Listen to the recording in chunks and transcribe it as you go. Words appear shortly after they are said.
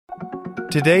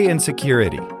Today in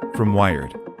Security from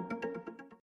Wired.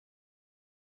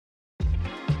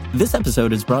 This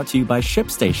episode is brought to you by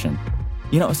ShipStation.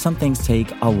 You know, some things take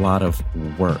a lot of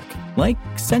work, like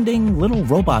sending little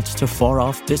robots to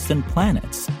far-off distant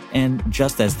planets. And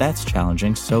just as that's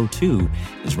challenging, so too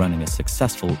is running a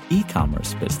successful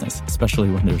e-commerce business, especially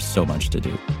when there's so much to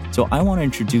do. So I want to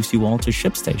introduce you all to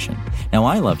ShipStation. Now,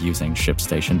 I love using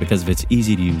ShipStation because of its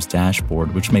easy-to-use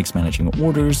dashboard, which makes managing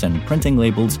orders and printing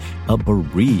labels a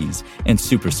breeze and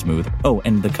super smooth. Oh,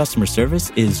 and the customer service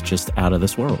is just out of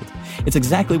this world. It's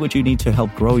exactly what you need to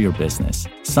help grow your business.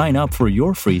 Sign up for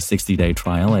your free 60-day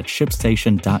trial at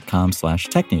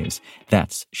shipstation.com/technews.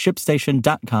 That's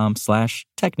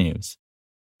shipstation.com/technews.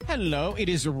 Hello, it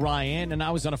is Ryan, and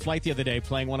I was on a flight the other day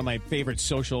playing one of my favorite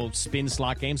social spin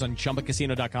slot games on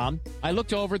ChumbaCasino.com. I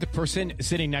looked over at the person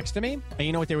sitting next to me, and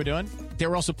you know what they were doing? They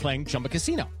were also playing Chumba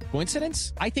Casino.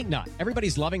 Coincidence? I think not.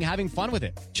 Everybody's loving having fun with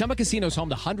it. Chumba Casino is home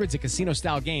to hundreds of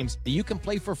casino-style games that you can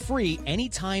play for free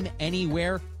anytime,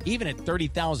 anywhere, even at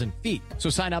 30,000 feet.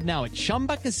 So sign up now at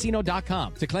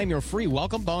ChumbaCasino.com to claim your free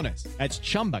welcome bonus. That's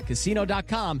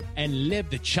ChumbaCasino.com and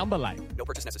live the Chumba life. No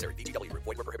purchase necessary. VGW. Void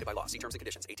where prohibited by law. See terms and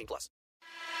conditions. 18+.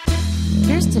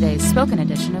 Here's today's spoken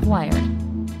edition of Wired.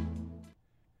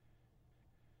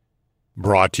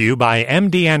 Brought to you by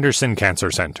MD Anderson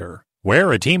Cancer Center,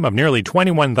 where a team of nearly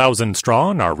 21,000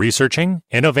 strong are researching,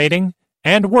 innovating,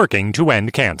 and working to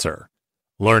end cancer.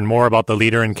 Learn more about the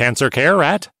leader in cancer care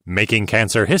at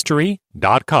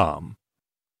makingcancerhistory.com.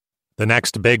 The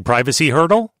next big privacy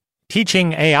hurdle?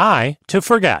 Teaching AI to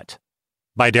forget.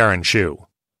 By Darren Shou.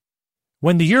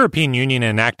 When the European Union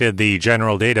enacted the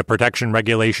General Data Protection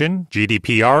Regulation,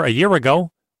 GDPR, a year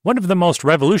ago, one of the most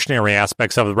revolutionary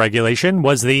aspects of the regulation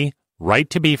was the right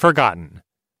to be forgotten.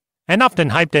 An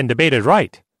often hyped and debated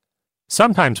right,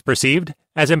 sometimes perceived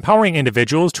as empowering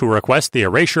individuals to request the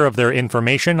erasure of their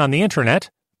information on the internet,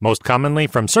 most commonly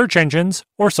from search engines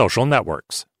or social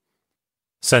networks.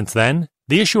 Since then,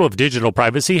 the issue of digital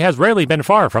privacy has rarely been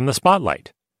far from the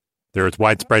spotlight. There is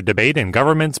widespread debate in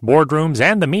governments, boardrooms,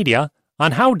 and the media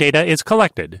on how data is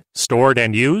collected, stored,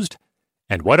 and used,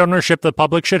 and what ownership the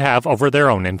public should have over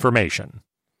their own information.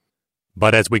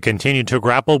 But as we continue to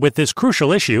grapple with this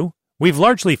crucial issue, we've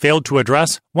largely failed to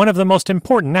address one of the most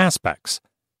important aspects.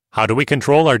 How do we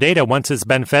control our data once it's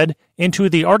been fed into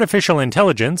the artificial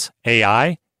intelligence,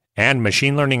 AI, and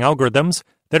machine learning algorithms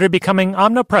that are becoming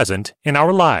omnipresent in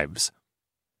our lives?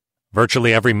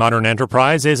 Virtually every modern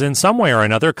enterprise is in some way or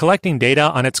another collecting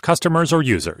data on its customers or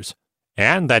users,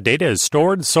 and that data is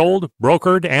stored, sold,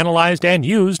 brokered, analyzed, and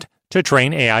used to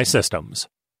train AI systems.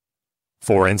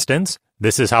 For instance,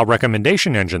 this is how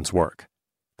recommendation engines work.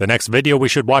 The next video we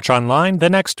should watch online, the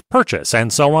next purchase,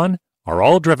 and so on, are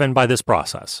all driven by this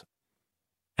process.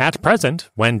 At present,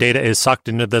 when data is sucked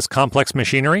into this complex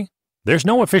machinery, there's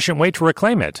no efficient way to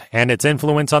reclaim it and its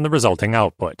influence on the resulting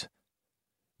output.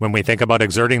 When we think about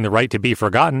exerting the right to be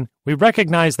forgotten, we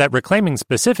recognize that reclaiming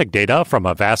specific data from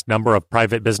a vast number of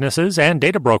private businesses and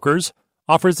data brokers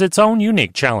offers its own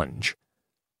unique challenge.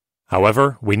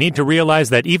 However, we need to realize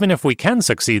that even if we can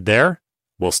succeed there,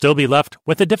 we'll still be left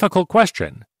with a difficult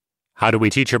question. How do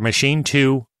we teach a machine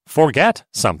to forget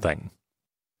something?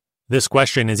 This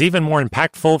question is even more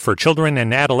impactful for children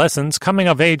and adolescents coming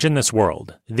of age in this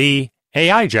world, the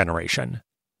AI generation.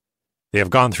 They have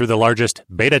gone through the largest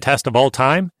beta test of all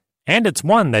time, and it's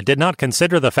one that did not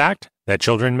consider the fact that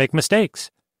children make mistakes.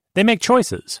 They make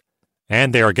choices,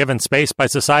 and they are given space by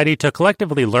society to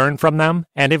collectively learn from them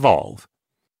and evolve.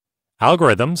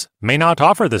 Algorithms may not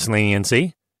offer this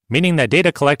leniency, meaning that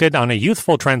data collected on a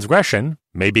youthful transgression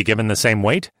may be given the same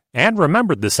weight and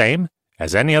remembered the same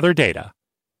as any other data,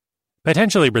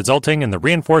 potentially resulting in the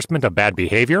reinforcement of bad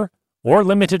behavior or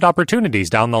limited opportunities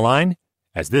down the line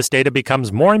as this data becomes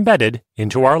more embedded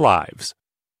into our lives.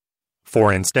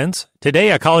 For instance, today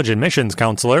a college admissions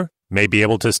counselor may be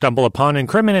able to stumble upon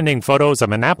incriminating photos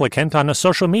of an applicant on a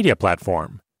social media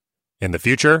platform. In the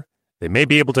future, they may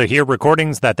be able to hear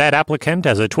recordings that applicant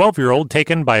as a 12-year-old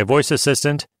taken by a voice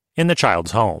assistant in the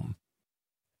child's home.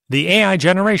 The AI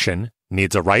generation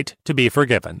needs a right to be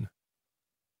forgiven.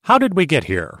 How did we get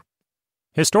here?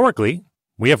 Historically,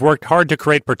 we have worked hard to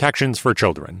create protections for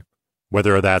children,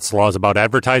 whether that's laws about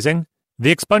advertising,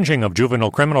 the expunging of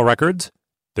juvenile criminal records,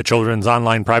 the Children's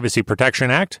Online Privacy Protection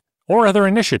Act, or other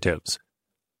initiatives.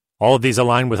 All of these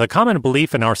align with a common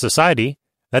belief in our society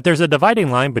that there's a dividing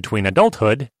line between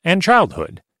adulthood and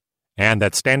childhood, and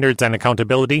that standards and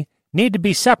accountability need to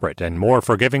be separate and more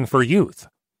forgiving for youth.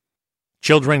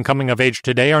 Children coming of age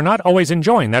today are not always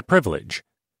enjoying that privilege.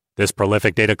 This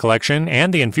prolific data collection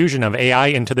and the infusion of AI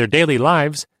into their daily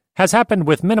lives has happened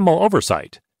with minimal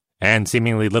oversight, and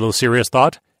seemingly little serious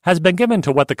thought has been given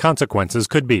to what the consequences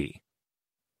could be.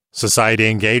 Society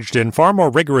engaged in far more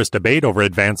rigorous debate over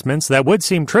advancements that would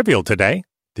seem trivial today.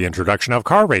 The introduction of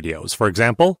car radios, for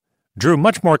example, drew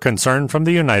much more concern from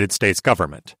the United States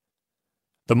government.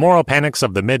 The moral panics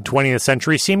of the mid-20th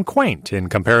century seem quaint in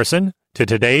comparison to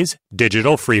today's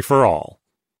digital free-for-all.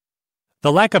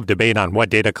 The lack of debate on what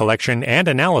data collection and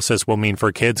analysis will mean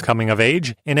for kids coming of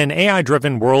age in an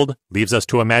AI-driven world leaves us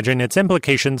to imagine its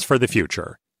implications for the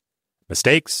future.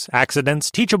 Mistakes,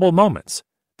 accidents, teachable moments.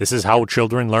 This is how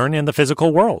children learn in the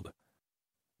physical world.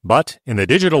 But in the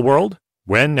digital world,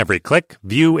 when every click,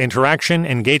 view, interaction,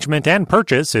 engagement, and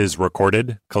purchase is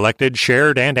recorded, collected,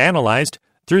 shared, and analyzed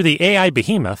through the AI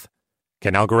behemoth,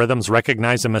 can algorithms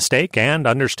recognize a mistake and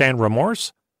understand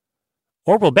remorse?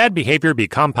 Or will bad behavior be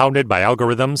compounded by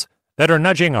algorithms that are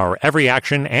nudging our every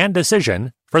action and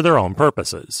decision for their own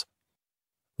purposes?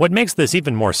 What makes this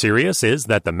even more serious is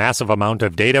that the massive amount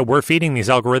of data we're feeding these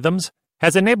algorithms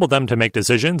has enabled them to make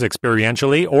decisions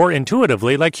experientially or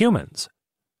intuitively like humans.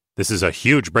 This is a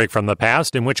huge break from the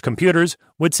past in which computers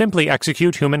would simply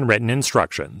execute human-written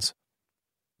instructions.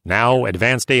 Now,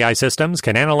 advanced AI systems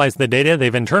can analyze the data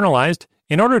they've internalized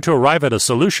in order to arrive at a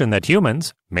solution that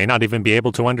humans may not even be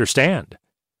able to understand,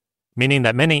 meaning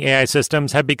that many AI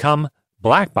systems have become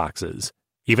black boxes,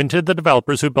 even to the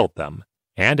developers who built them,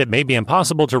 and it may be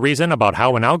impossible to reason about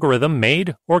how an algorithm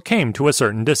made or came to a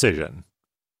certain decision.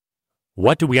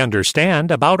 What do we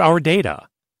understand about our data?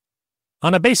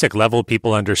 On a basic level,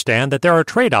 people understand that there are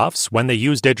trade-offs when they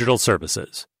use digital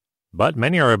services. But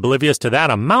many are oblivious to that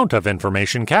amount of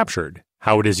information captured,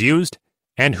 how it is used,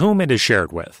 and whom it is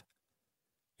shared with.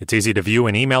 It's easy to view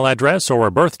an email address or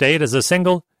a birth date as a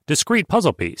single, discrete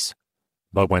puzzle piece.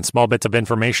 But when small bits of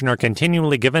information are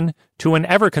continually given to an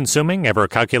ever-consuming,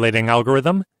 ever-calculating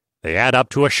algorithm, they add up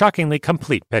to a shockingly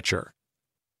complete picture.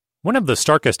 One of the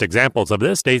starkest examples of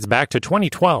this dates back to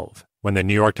 2012, when the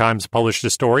New York Times published a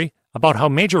story about how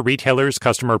major retailers'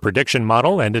 customer prediction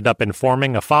model ended up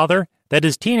informing a father that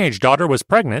his teenage daughter was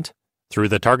pregnant through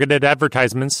the targeted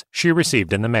advertisements she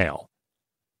received in the mail.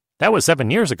 That was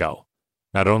 7 years ago.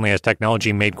 Not only has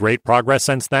technology made great progress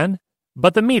since then,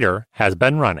 but the meter has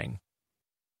been running.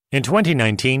 In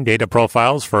 2019, data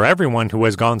profiles for everyone who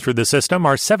has gone through the system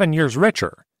are 7 years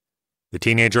richer. The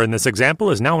teenager in this example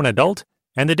is now an adult,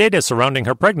 and the data surrounding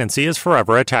her pregnancy is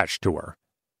forever attached to her.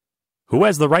 Who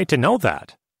has the right to know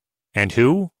that? And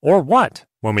who, or what,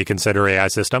 when we consider AI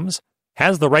systems,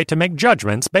 has the right to make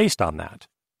judgments based on that?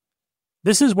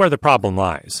 This is where the problem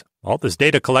lies. All this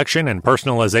data collection and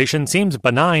personalization seems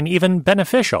benign, even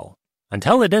beneficial,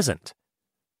 until it isn't.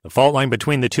 The fault line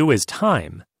between the two is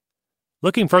time.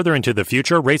 Looking further into the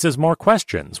future raises more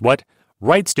questions. What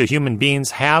rights do human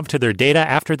beings have to their data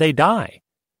after they die?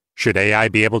 Should AI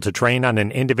be able to train on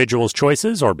an individual's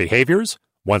choices or behaviors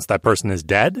once that person is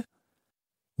dead?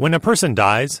 When a person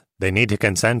dies, they need to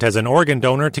consent as an organ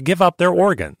donor to give up their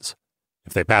organs.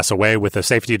 If they pass away with a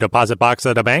safety deposit box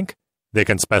at a bank, they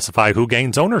can specify who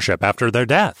gains ownership after their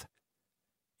death.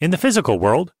 In the physical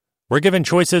world, we're given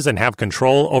choices and have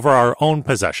control over our own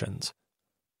possessions.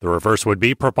 The reverse would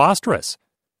be preposterous.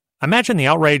 Imagine the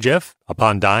outrage if,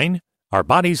 upon dying, our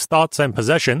bodies, thoughts, and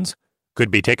possessions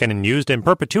could be taken and used in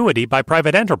perpetuity by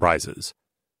private enterprises.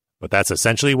 But that's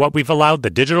essentially what we've allowed the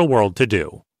digital world to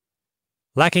do.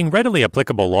 Lacking readily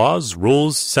applicable laws,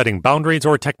 rules, setting boundaries,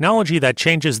 or technology that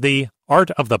changes the art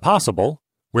of the possible,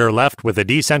 we're left with a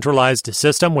decentralized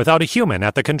system without a human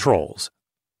at the controls.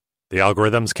 The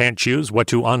algorithms can't choose what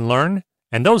to unlearn,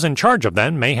 and those in charge of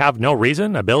them may have no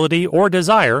reason, ability, or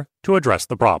desire to address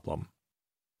the problem.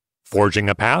 Forging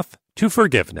a path to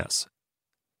forgiveness.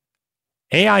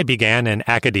 AI began in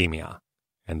academia,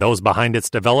 and those behind its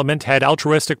development had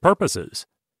altruistic purposes.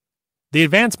 The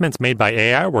advancements made by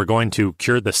AI were going to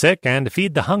cure the sick and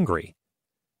feed the hungry.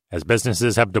 As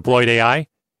businesses have deployed AI,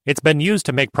 it's been used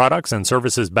to make products and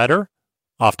services better,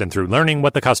 often through learning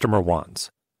what the customer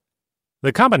wants.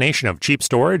 The combination of cheap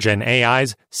storage and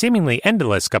AI's seemingly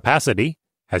endless capacity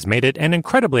has made it an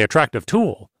incredibly attractive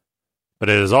tool, but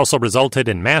it has also resulted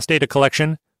in mass data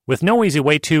collection with no easy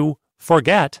way to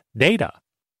forget data.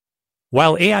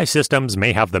 While AI systems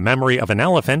may have the memory of an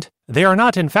elephant, they are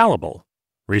not infallible.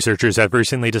 Researchers have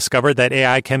recently discovered that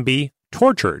AI can be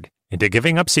tortured into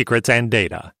giving up secrets and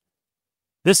data.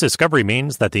 This discovery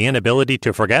means that the inability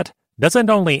to forget doesn't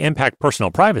only impact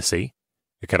personal privacy,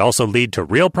 it could also lead to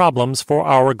real problems for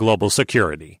our global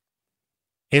security.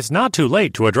 It's not too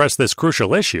late to address this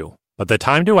crucial issue, but the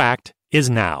time to act is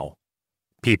now.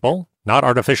 People, not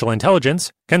artificial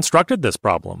intelligence, constructed this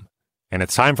problem, and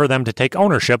it's time for them to take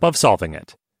ownership of solving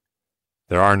it.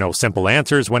 There are no simple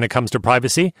answers when it comes to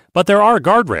privacy, but there are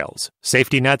guardrails,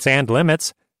 safety nets, and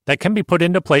limits that can be put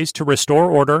into place to restore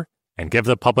order and give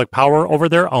the public power over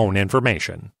their own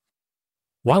information.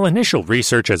 While initial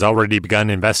research has already begun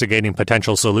investigating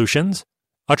potential solutions,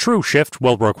 a true shift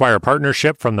will require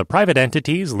partnership from the private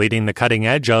entities leading the cutting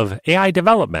edge of AI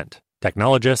development,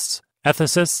 technologists,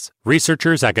 ethicists,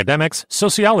 researchers, academics,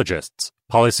 sociologists,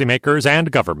 policymakers,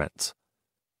 and governments.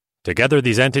 Together,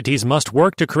 these entities must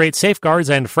work to create safeguards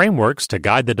and frameworks to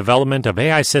guide the development of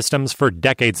AI systems for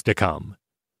decades to come.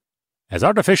 As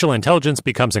artificial intelligence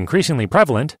becomes increasingly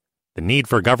prevalent, the need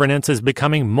for governance is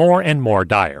becoming more and more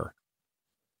dire.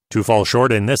 To fall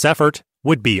short in this effort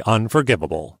would be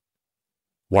unforgivable.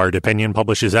 Wired Opinion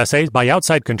publishes essays by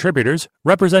outside contributors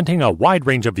representing a wide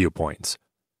range of viewpoints.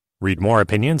 Read more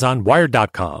opinions on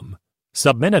Wired.com.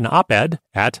 Submit an op-ed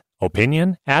at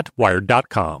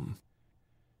opinion@wired.com.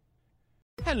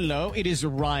 Hello, it is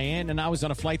Ryan, and I was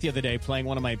on a flight the other day playing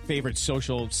one of my favorite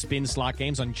social spin slot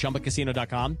games on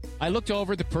ChumbaCasino.com. I looked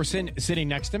over at the person sitting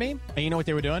next to me, and you know what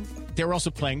they were doing? They were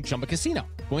also playing Chumba Casino.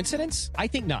 Coincidence? I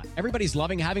think not. Everybody's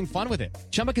loving having fun with it.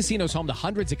 Chumba Casino is home to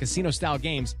hundreds of casino-style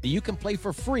games that you can play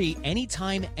for free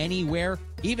anytime, anywhere,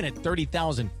 even at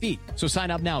 30,000 feet. So sign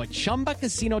up now at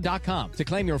ChumbaCasino.com to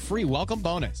claim your free welcome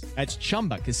bonus. That's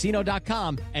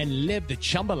ChumbaCasino.com and live the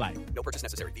Chumba life. No purchase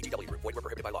necessary. VGW. Void where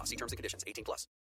prohibited by law. See terms and conditions. 18+.